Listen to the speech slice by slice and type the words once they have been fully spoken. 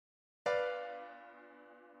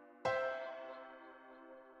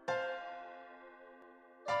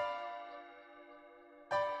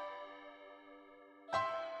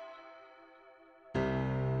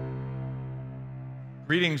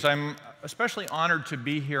Greetings. I'm especially honored to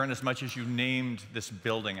be here in as much as you named this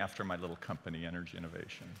building after my little company, Energy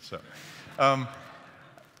Innovation.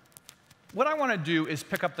 What I want to do is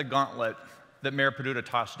pick up the gauntlet that Mayor Peduta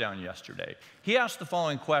tossed down yesterday. He asked the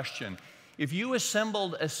following question: if you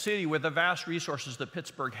assembled a city with the vast resources that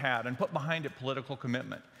Pittsburgh had and put behind it political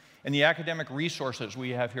commitment and the academic resources we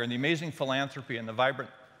have here and the amazing philanthropy and the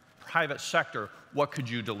vibrant private sector, what could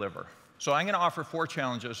you deliver? So I'm going to offer 4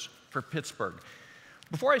 challenges for Pittsburgh.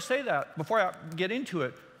 Before I say that, before I get into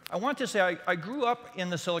it, I want to say I grew up in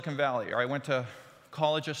the Silicon Valley, or I went to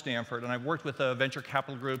college at Stanford, and I've worked with venture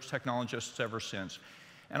capital groups, technologists ever since.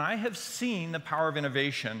 And I have seen the power of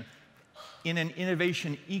innovation in an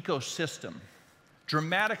innovation ecosystem.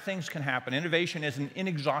 Dramatic things can happen. Innovation is an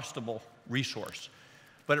inexhaustible resource,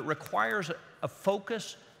 but it requires a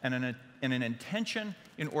focus and an intention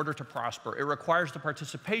in order to prosper. It requires the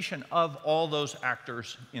participation of all those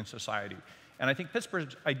actors in society. And I think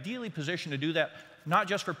Pittsburgh's ideally positioned to do that, not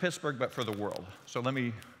just for Pittsburgh, but for the world. So let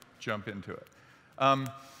me jump into it.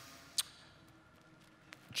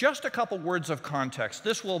 Just a couple words of context.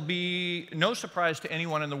 This will be no surprise to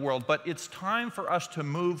anyone in the world, but it's time for us to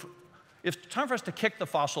move, it's time for us to kick the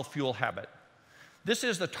fossil fuel habit. This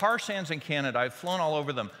is the tar sands in Canada. I've flown all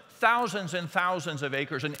over them. Thousands and thousands of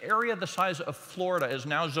acres. An area the size of Florida is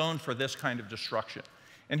now zoned for this kind of destruction.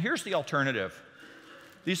 And here's the alternative.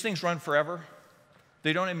 These things run forever.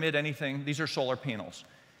 They don't emit anything. These are solar panels.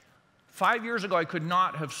 5 years ago, I could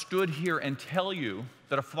not have stood here and tell you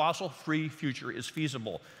that a fossil-free future is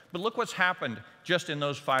feasible. But look what's happened just in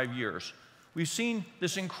those 5 years. We've seen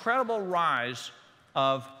this incredible rise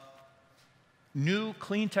of new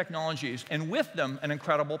clean technologies, and with them, an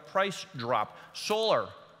incredible price drop. Solar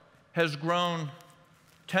has grown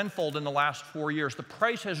tenfold in the last 4 years. The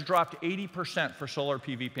price has dropped 80% for solar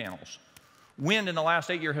PV panels. Wind in the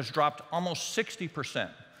last 8 years has dropped almost 60%.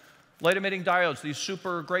 Light-emitting diodes, these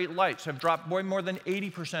super great lights, have dropped more than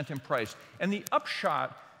 80% in price. And the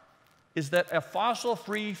upshot is that a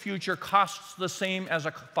fossil-free future costs the same as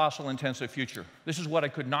a fossil-intensive future. This is what I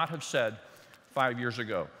could not have said 5 years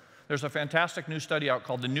ago. There's a fantastic new study out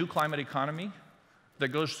called The New Climate Economy that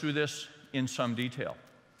goes through this in some detail.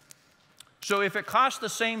 So if it costs the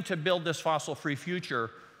same to build this fossil-free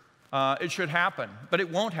future, it should happen, but it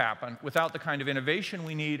won't happen without the kind of innovation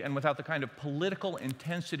we need and without the kind of political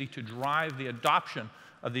intensity to drive the adoption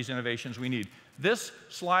of these innovations we need. This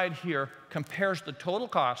slide here compares the total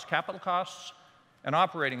costs, capital costs and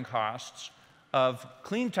operating costs of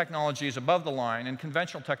clean technologies above the line and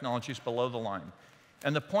conventional technologies below the line.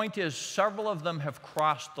 And the point is, several of them have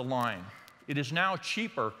crossed the line. It is now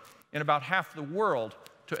cheaper in about half the world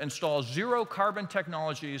to install zero-carbon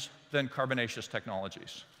technologies than carbonaceous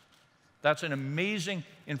technologies. That's an amazing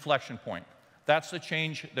inflection point. That's the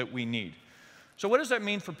change that we need. So what does that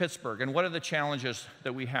mean for Pittsburgh, and what are the challenges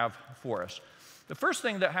that we have for us? The first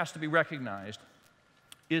thing that has to be recognized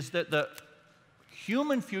is that the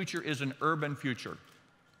human future is an urban future.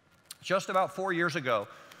 Just about 4 years ago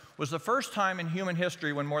was the first time in human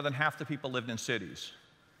history when more than half the people lived in cities.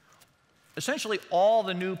 Essentially, all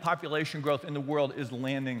the new population growth in the world is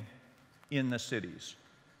landing in the cities.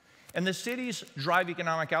 And the cities drive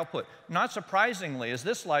economic output. Not surprisingly, as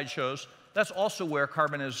this slide shows, that's also where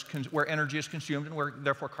where energy is consumed and where,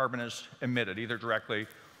 therefore, carbon is emitted, either directly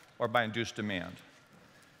or by induced demand.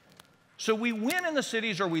 So we win in the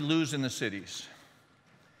cities or we lose in the cities.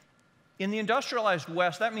 In the industrialized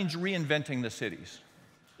West, that means reinventing the cities.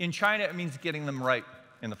 In China, it means getting them right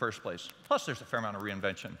in the first place. Plus, there's a fair amount of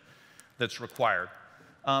reinvention that's required.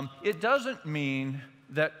 It doesn't mean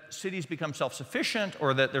that cities become self-sufficient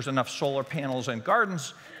or that there's enough solar panels and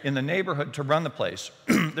gardens in the neighborhood to run the place.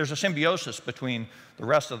 There's a symbiosis between the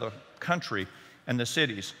rest of the country and the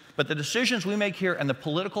cities. But the decisions we make here and the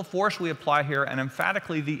political force we apply here, and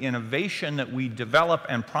emphatically the innovation that we develop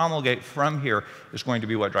and promulgate from here, is going to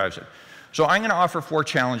be what drives it. So I'm going to offer 4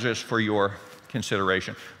 challenges for your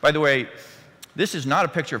consideration. By the way, this is not a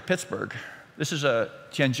picture of Pittsburgh. This is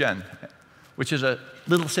Tianjin, which is a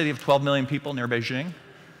little city of 12 million people near Beijing.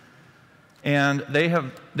 And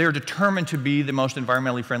they're determined to be the most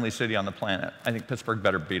environmentally friendly city on the planet. I think Pittsburgh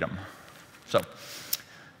better beat them. So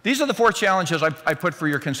these are the 4 challenges I put for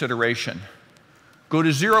your consideration. Go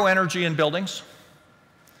to zero energy in buildings,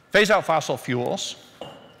 phase out fossil fuels,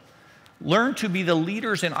 learn to be the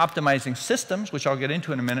leaders in optimizing systems, which I'll get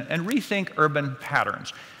into in a minute, and rethink urban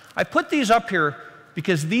patterns. I put these up here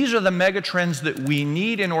because these are the megatrends that we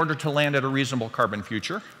need in order to land at a reasonable carbon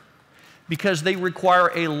future, because they require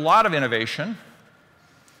a lot of innovation,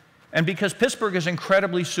 and because Pittsburgh is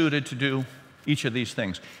incredibly suited to do each of these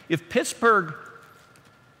things. If Pittsburgh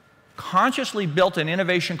consciously built an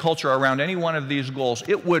innovation culture around any one of these goals,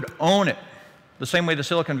 it would own it, the same way the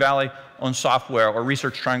Silicon Valley owns software or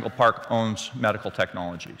Research Triangle Park owns medical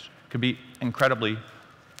technologies. It could be incredibly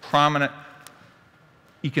prominent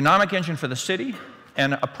economic engine for the city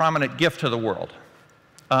and a prominent gift to the world.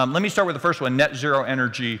 Let me start with the first one, net zero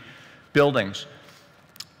energy buildings.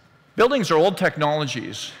 Buildings are old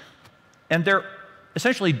technologies, and they're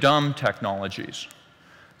essentially dumb technologies.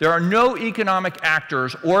 There are no economic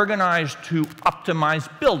actors organized to optimize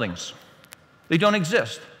buildings. They don't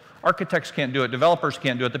exist. Architects can't do it, developers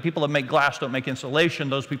can't do it, the people that make glass don't make insulation,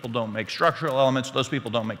 those people don't make structural elements, those people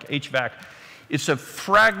don't make HVAC. It's a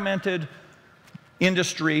fragmented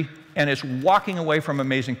industry, and it's walking away from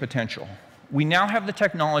amazing potential. We now have the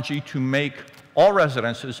technology to make all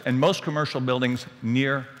residences and most commercial buildings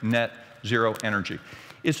near net zero energy.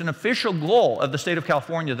 It's an official goal of the state of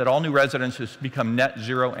California that all new residences become net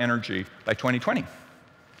zero energy by 2020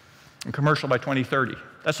 and commercial by 2030.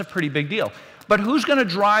 That's a pretty big deal. But who's going to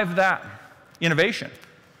drive that innovation?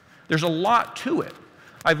 There's a lot to it.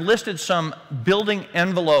 I've listed some building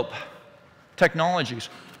envelope technologies.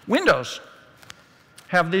 Windows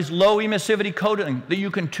have these low emissivity coating that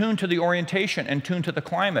you can tune to the orientation and tune to the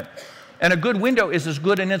climate. And a good window is as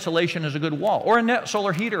good an insulation as a good wall, or a net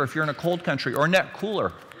solar heater if you're in a cold country, or a net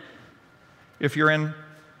cooler if you're in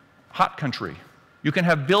hot country. You can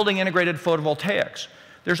have building integrated photovoltaics.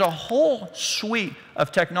 There's a whole suite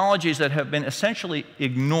of technologies that have been essentially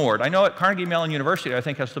ignored. I know at Carnegie Mellon University, I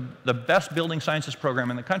think, has the best building sciences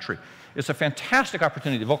program in the country. It's a fantastic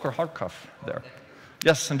opportunity. Volker Harkov there.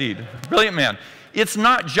 Yes, indeed. Brilliant man. It's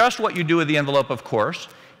not just what you do with the envelope, of course.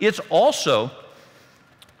 It's also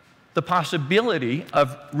the possibility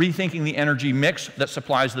of rethinking the energy mix that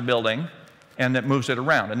supplies the building and that moves it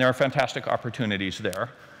around. And there are fantastic opportunities there.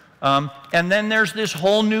 And then there's this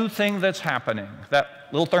whole new thing that's happening. That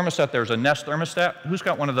little thermostat, there's a Nest thermostat. Who's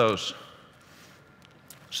got one of those?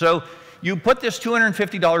 So you put this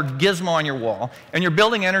 $250 gizmo on your wall, and your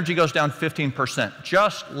building energy goes down 15%,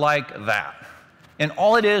 just like that. And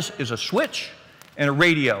all it is a switch and a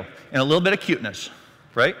radio and a little bit of cuteness,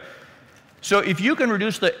 right? So if you can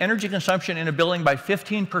reduce the energy consumption in a building by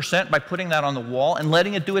 15% by putting that on the wall and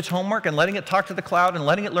letting it do its homework and letting it talk to the cloud and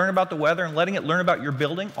letting it learn about the weather and letting it learn about your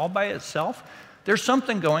building all by itself, there's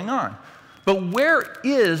something going on. But where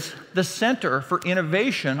is the center for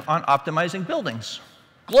innovation on optimizing buildings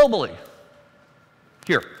globally?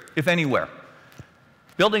 Here, if anywhere.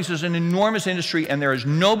 Buildings is an enormous industry, and there is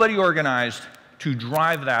nobody organized to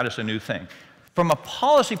drive that as a new thing. From a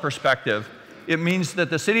policy perspective, it means that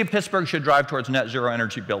the city of Pittsburgh should drive towards net zero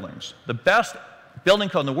energy buildings. The best building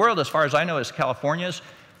code in the world, as far as I know, is California's,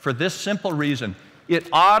 for this simple reason. It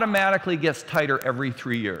automatically gets tighter every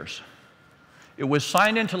 3 years. It was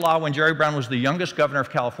signed into law when Jerry Brown was the youngest governor of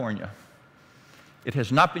California. It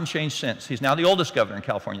has not been changed since. He's now the oldest governor in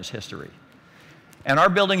California's history. And our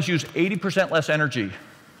buildings use 80% less energy,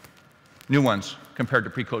 new ones, compared to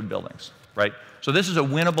pre-code buildings, right? So this is a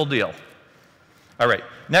winnable deal. All right,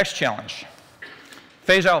 next challenge.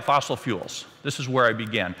 Phase out fossil fuels. This is where I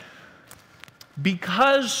began.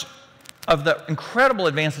 Because of the incredible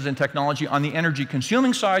advances in technology on the energy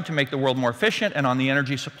consuming side to make the world more efficient and on the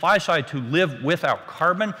energy supply side to live without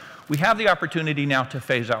carbon, we have the opportunity now to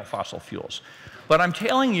phase out fossil fuels. But I'm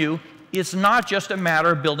telling you, it's not just a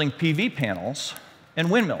matter of building PV panels and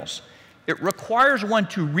windmills. It requires one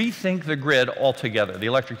to rethink the grid altogether, the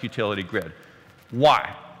electric utility grid.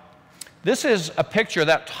 Why? This is a picture.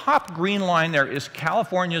 That top green line there is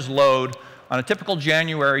California's load on a typical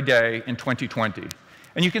January day in 2020.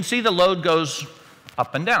 And you can see the load goes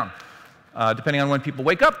up and down, depending on when people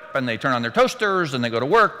wake up and they turn on their toasters and they go to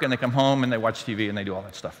work and they come home and they watch TV and they do all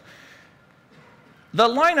that stuff. The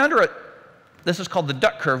line under it, this is called the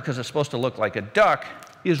duck curve because it's supposed to look like a duck,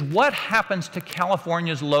 is what happens to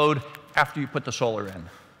California's load after you put the solar in.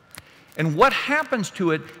 And what happens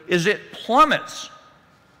to it is it plummets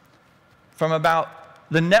from about,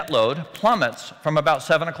 the net load plummets from about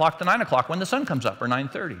 7 o'clock to 9 o'clock when the sun comes up, or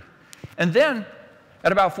 9:30. And then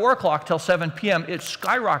at about 4 o'clock till 7 p.m., it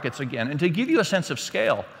skyrockets again. And to give you a sense of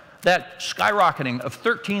scale, that skyrocketing of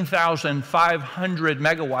 13,500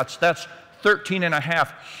 megawatts, that's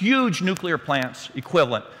 13.5 huge nuclear plants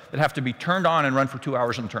equivalent that have to be turned on and run for 2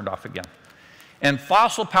 hours and turned off again. And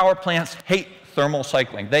fossil power plants hate thermal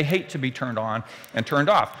cycling. They hate to be turned on and turned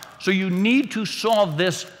off. So you need to solve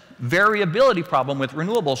this variability problem with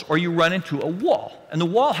renewables, or you run into a wall. And the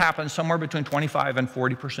wall happens somewhere between 25 and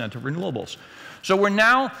 40% of renewables. So we're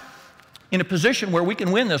now in a position where we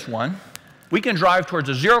can win this one. We can drive towards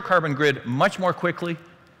a zero carbon grid much more quickly,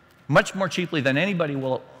 much more cheaply than anybody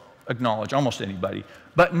will acknowledge, almost anybody,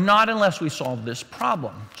 but not unless we solve this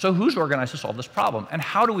problem. So who's organized to solve this problem? And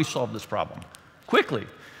how do we solve this problem? Quickly,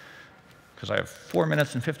 because I have 4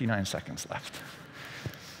 minutes and 59 seconds left.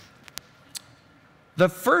 The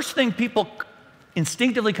first thing people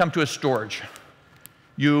instinctively come to is storage.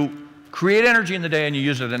 You create energy in the day and you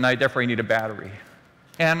use it at night, therefore you need a battery.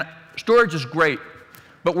 And storage is great,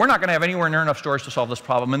 but we're not going to have anywhere near enough storage to solve this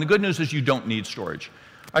problem. And the good news is you don't need storage.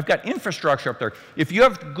 I've got infrastructure up there. If you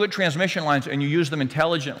have good transmission lines and you use them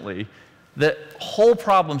intelligently, the whole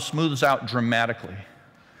problem smooths out dramatically.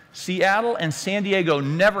 Seattle and San Diego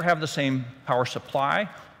never have the same power supply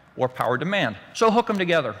or power demand. So hook them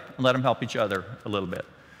together and let them help each other a little bit.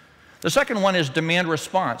 The second one is demand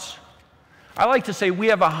response. I like to say we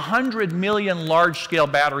have 100 million large-scale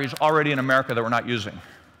batteries already in America that we're not using.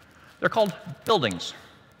 They're called buildings.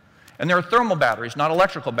 And they're thermal batteries, not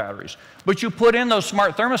electrical batteries. But you put in those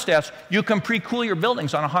smart thermostats, you can pre-cool your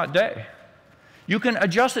buildings on a hot day. You can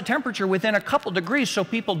adjust the temperature within a couple degrees so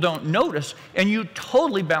people don't notice, and you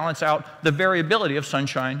totally balance out the variability of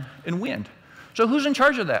sunshine and wind. So who's in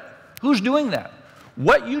charge of that? Who's doing that?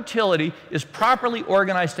 What utility is properly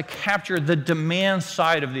organized to capture the demand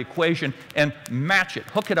side of the equation and match it,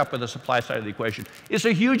 hook it up with the supply side of the equation? It's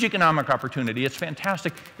a huge economic opportunity. It's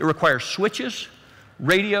fantastic. It requires switches,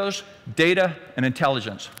 radios, data, and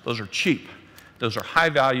intelligence. Those are cheap. Those are high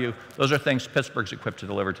value. Those are things Pittsburgh's equipped to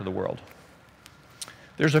deliver to the world.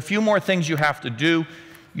 There's a few more things you have to do.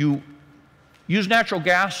 You use natural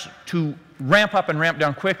gas to ramp up and ramp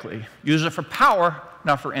down quickly. Use it for power,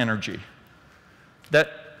 not for energy. That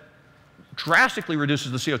drastically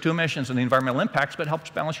reduces the CO2 emissions and the environmental impacts, but helps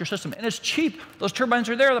balance your system. And it's cheap. Those turbines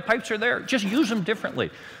are there. The pipes are there. Just use them differently.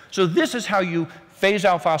 So this is how you phase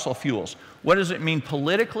out fossil fuels. What does it mean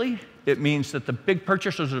politically? It means that the big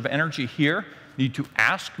purchasers of energy here need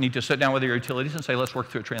to sit down with their utilities and say, let's work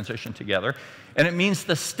through a transition together. And it means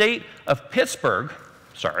the state of Pittsburgh,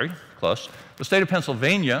 sorry, close, the state of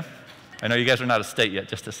Pennsylvania, I know you guys are not a state yet,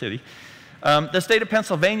 just a city, the state of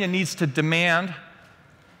Pennsylvania needs to demand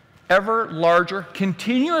ever larger,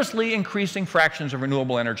 continuously increasing fractions of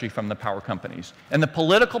renewable energy from the power companies. And the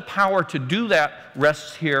political power to do that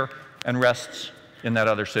rests here and rests in that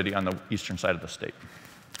other city on the eastern side of the state.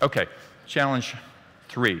 Okay, challenge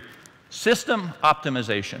 3. System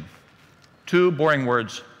optimization. 2 boring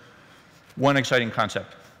words, 1 exciting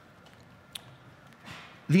concept.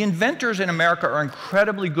 The inventors in America are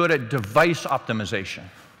incredibly good at device optimization.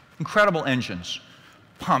 Incredible engines,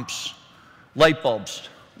 pumps, light bulbs,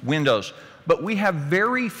 windows. But we have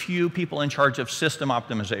very few people in charge of system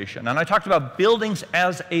optimization. And I talked about buildings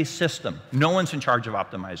as a system. No one's in charge of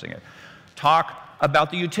optimizing it. Talk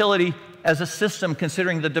about the utility as a system,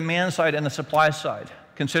 considering the demand side and the supply side,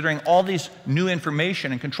 considering all these new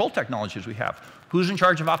information and control technologies we have. Who's in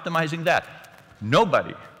charge of optimizing that?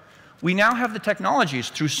 Nobody. We now have the technologies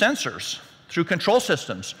through sensors, through control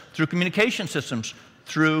systems, through communication systems,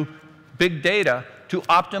 through big data to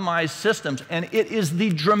optimize systems. And it is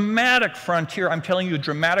the dramatic frontier, I'm telling you, a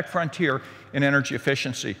dramatic frontier in energy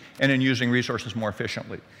efficiency and in using resources more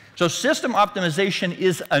efficiently. So system optimization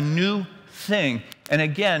is a new thing. And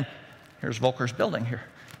again, here's Volker's building here.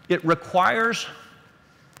 It requires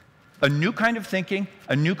a new kind of thinking,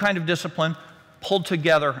 a new kind of discipline, pulled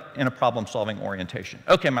together in a problem-solving orientation.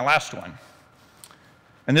 Okay, my last one.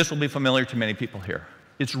 And this will be familiar to many people here.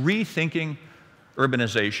 It's rethinking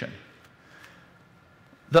urbanization.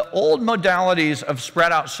 The old modalities of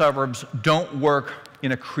spread-out suburbs don't work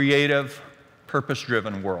in a creative,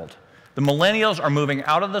 purpose-driven world. The millennials are moving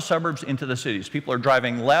out of the suburbs into the cities. People are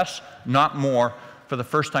driving less, not more, for the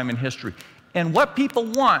first time in history. And what people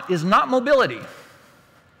want is not mobility.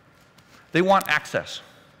 They want access.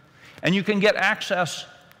 And you can get access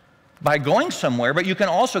by going somewhere, but you can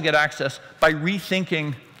also get access by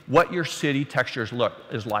rethinking what your city textures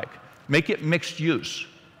is like. Make it mixed use.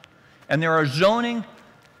 And there are zoning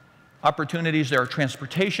opportunities, there are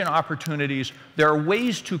transportation opportunities, there are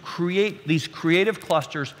ways to create these creative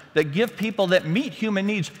clusters that give people that meet human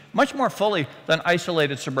needs much more fully than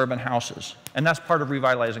isolated suburban houses. And that's part of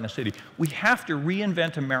revitalizing a city. We have to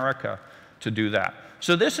reinvent America to do that.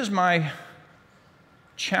 So this is my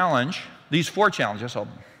challenge, these 4 challenges. I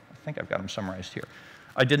think I've got them summarized here.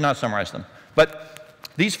 I did not summarize them. But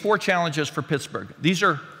these 4 challenges for Pittsburgh, these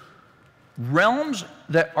are realms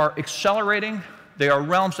that are accelerating. They are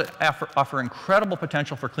realms that offer incredible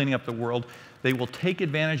potential for cleaning up the world. They will take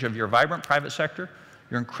advantage of your vibrant private sector,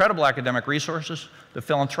 your incredible academic resources, the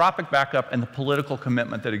philanthropic backup, and the political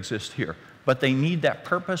commitment that exists here. But they need that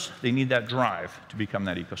purpose, they need that drive to become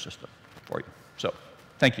that ecosystem for you. So,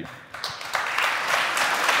 thank you.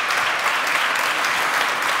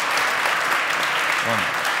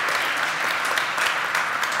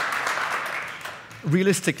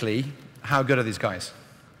 Realistically, how good are these guys?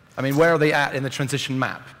 I mean, where are they at in the transition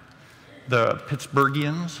map? The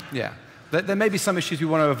Pittsburghians? Yeah. There may be some issues we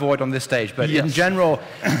want to avoid on this stage, but yes. in general,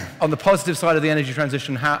 on the positive side of the energy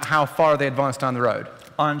transition, how far are they advanced down the road?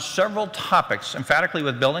 On several topics, emphatically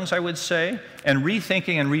with buildings, I would say, and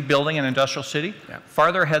rethinking and rebuilding an industrial city,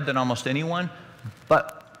 farther ahead than almost anyone,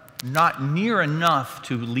 but not near enough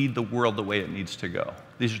to lead the world the way it needs to go.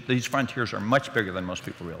 These frontiers are much bigger than most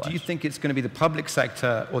people realize. Do you think it's going to be the public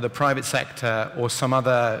sector or the private sector or some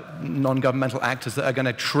other non-governmental actors that are going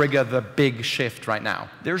to trigger the big shift right now?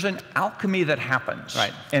 There's an alchemy that happens.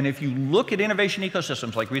 Right. And if you look at innovation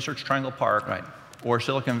ecosystems like Research Triangle Park or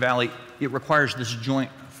Silicon Valley, it requires this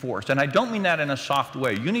joint force. And I don't mean that in a soft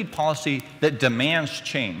way. You need policy that demands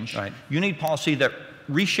change. Right. You need policy that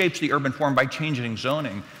reshapes the urban form by changing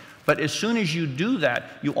zoning. But as soon as you do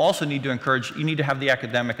that, you also need to encourage, you need to have the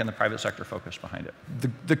academic and the private sector focus behind it.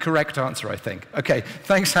 The correct answer, I think. Okay,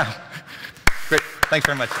 thanks, Hal. Great, thanks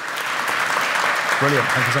very much. Brilliant,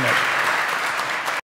 thank you so much.